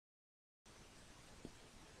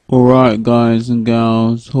Alright guys and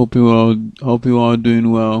gals, hope you all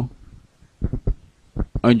doing well.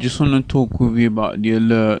 I just want to talk with you about the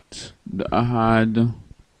alert that I had,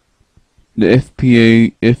 the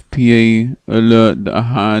Fpa alert that I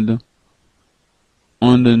had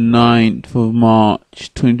on the 9th of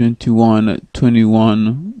March 2021 at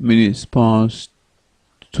 21 minutes past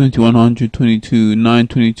 2122,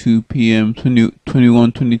 9:22 p.m.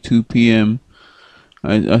 21:22 p.m.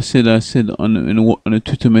 I said on a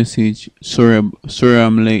Twitter message, sorry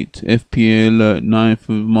I'm late. Fpa Alert, 9th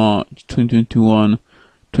of March 2021,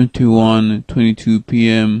 21:22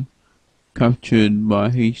 p.m. captured by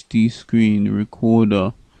HD screen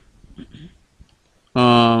recorder.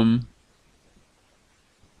 The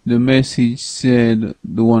message said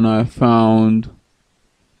the one I found.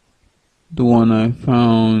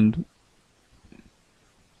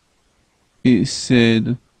 It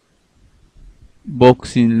said,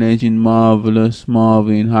 boxing legend Marvelous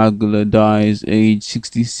Marvin Hagler dies, age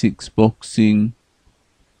 66, boxing.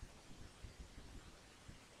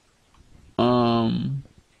 And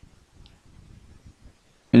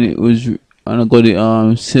I got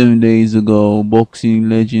it 7 days ago. Boxing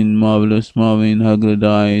legend Marvelous Marvin Hagler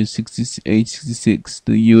dies, age 66.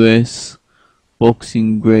 The US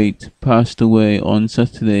boxing great passed away on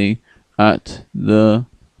Saturday at the.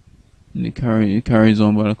 It carries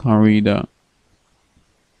on, but I can't read that.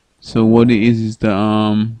 So what it is that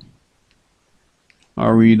I'll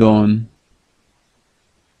read on.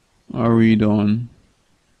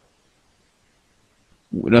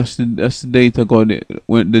 That's the date I got it.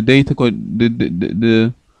 When the date I got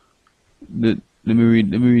the let me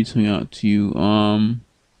read something out to you.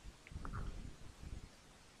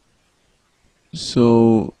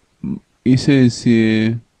 So it says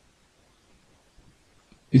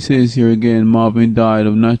here again, Marvin died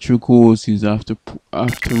of natural causes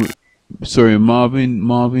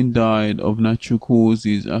Marvin died of natural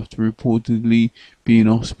causes after reportedly being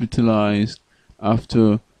hospitalized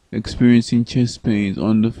after experiencing chest pains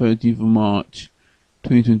on the 13th of March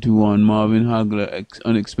 2021. Marvin Hagler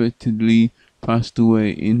unexpectedly passed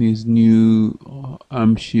away in his New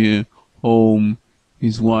Hampshire home.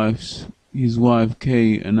 His wife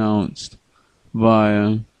Kay announced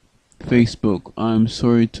via Facebook, I'm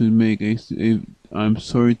sorry to make a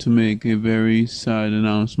very sad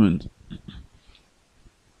announcement.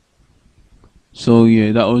 So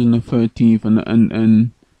yeah, that was on the 13th,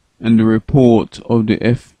 and the report of the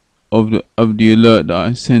alert that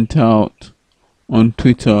I sent out on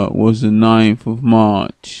Twitter was the 9th of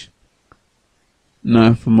March.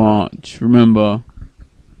 Remember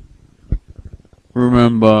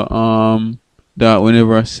that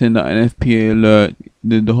whenever I send out an Fpa alert,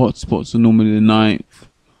 the hotspots are normally the 9th.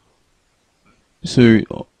 So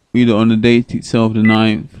either on the date itself, the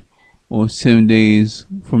 9th, or 7 days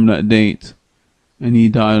from that date, and he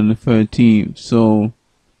died on the 13th. So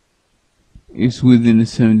it's within the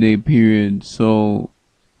 7-day period. So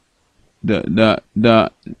that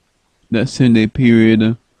 7-day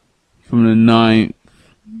period from the 9th.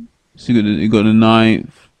 So you got the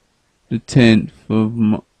 9th, the 10th of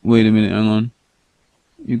wait a minute, hang on.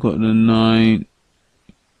 You got the 9th.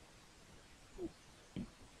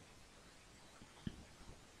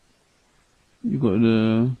 You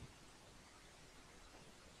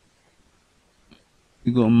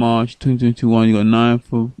got March 2021. You got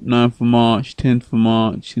 9th of March, 10th of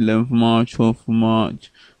March, 11th of March, 12th of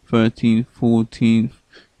March, 13th, 14th,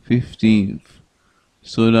 15th.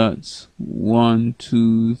 So that's 1,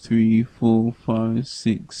 2, 3, 4, 5,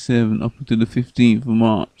 6, 7 up until the 15th of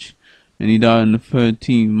March, and he died on the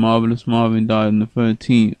 13th. Marvelous Marvin died on the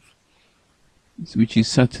 13th, which is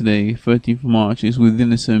Saturday, 13th of March. It's within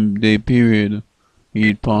the 7-day period he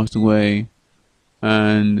had passed away,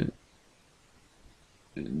 and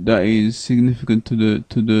that is significant to the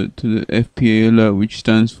Fpa Alert, which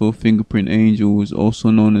stands for Fingerprint Angels, also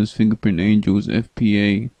known as Fingerprint Angels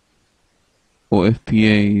Fpa or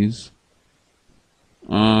FPAs.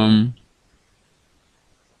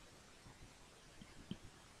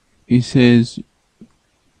 It says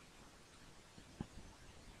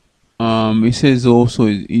also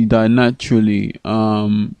he died naturally.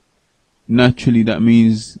 Naturally, that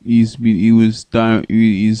means he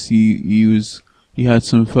had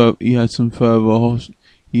some it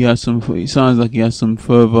sounds like he has some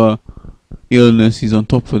further illnesses on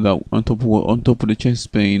top of the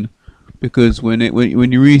chest pain, because when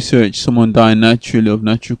you research someone dying naturally of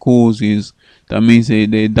natural causes, that means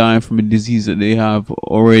they're dying from a disease that they have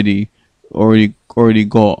already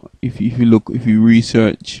got. If you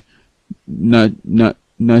research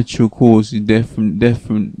natural causes, death from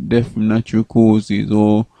natural causes,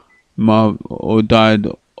 or died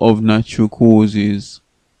of natural causes.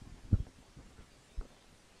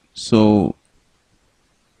 So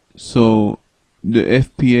the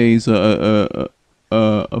FPAs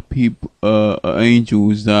are people, are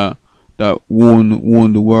angels that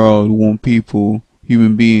warn the world, warn people,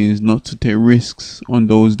 human beings, not to take risks on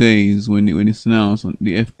those days when it's announced on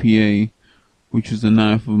the FPA, which was the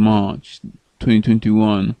 9th of March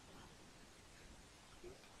 2021.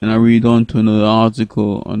 And I read on to another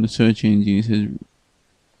article on the search engine. It says,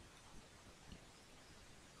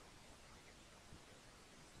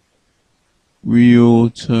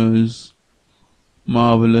 Realtors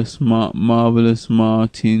Marvelous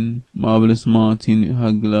Martin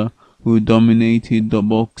Hagler, who dominated the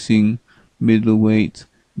boxing middleweight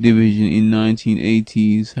division in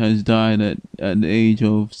 1980s, has died at the age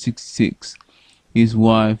of 66. His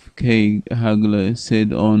wife, Kay Hagler,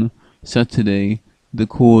 said on Saturday the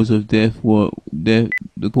cause of death was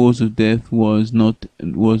not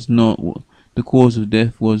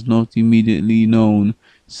immediately known.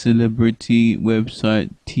 Celebrity website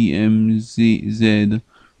TMZ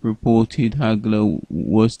reported Hagler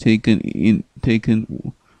was taken.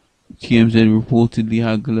 TMZ reported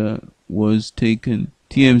Hagler was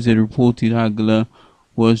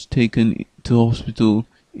taken to hospital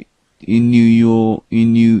in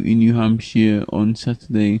New Hampshire on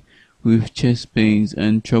Saturday with chest pains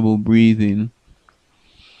and trouble breathing.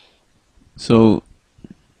 So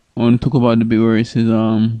I want to talk about the bit where it says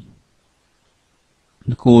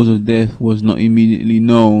the cause of death was not immediately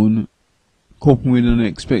known. Coping with an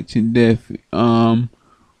unexpected death,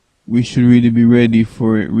 we should really be ready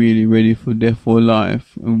for it, really ready for death or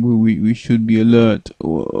life, and we should be alert at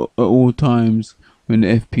all times when the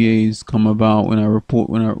FPAs come about. When I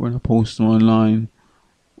post them online,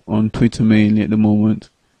 on Twitter mainly at the moment,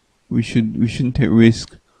 we shouldn't take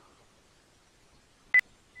risk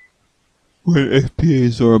when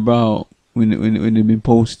FPAs are about. When they've been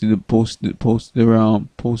posted around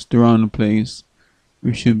the place,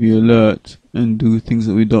 we should be alert and do things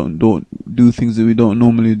that we don't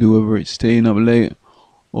normally do, whether it's staying up late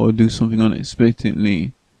or do something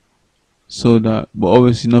unexpectedly. So that, but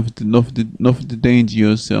obviously not to danger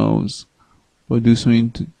yourselves, but do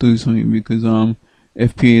something because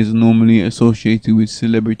FPAs are normally associated with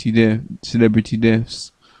celebrity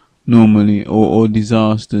deaths normally, or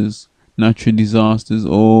disasters, natural disasters,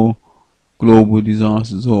 or global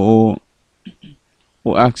disasters, or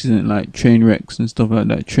accident like train wrecks and stuff like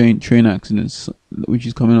that, train accidents, which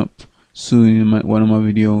is coming up soon in one of my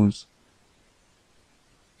videos.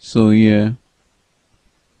 So yeah,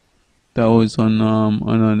 that was on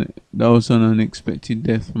unexpected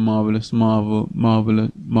death from marvelous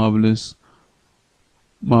Marvin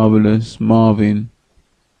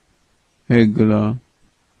Hagler.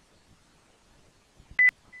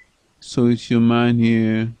 So it's your man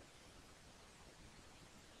here,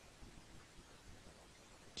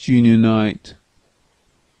 Junior Knight,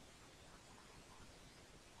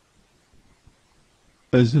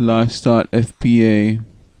 as a lifestyle FPA,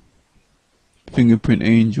 fingerprint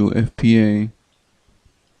angel FPA,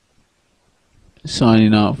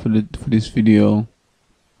 signing out for this video.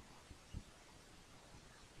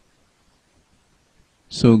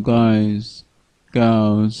 So guys,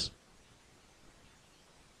 gals,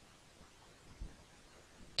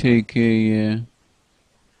 take care,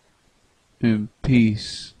 and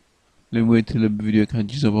peace. Let me wait till the video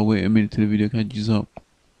catches up. I'll wait a minute till the video catches up.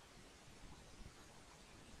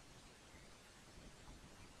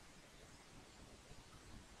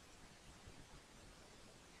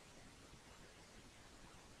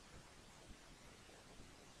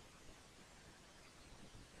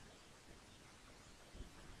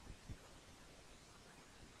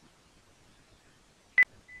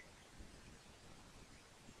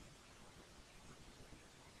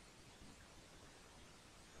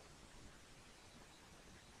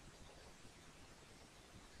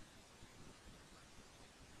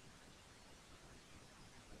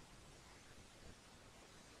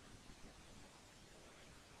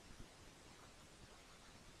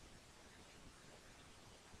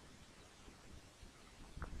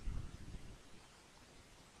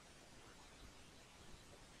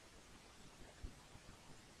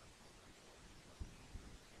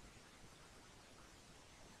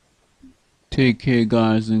 Take care,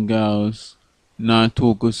 guys and gals.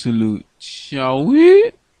 NightWalker salute. Shall we?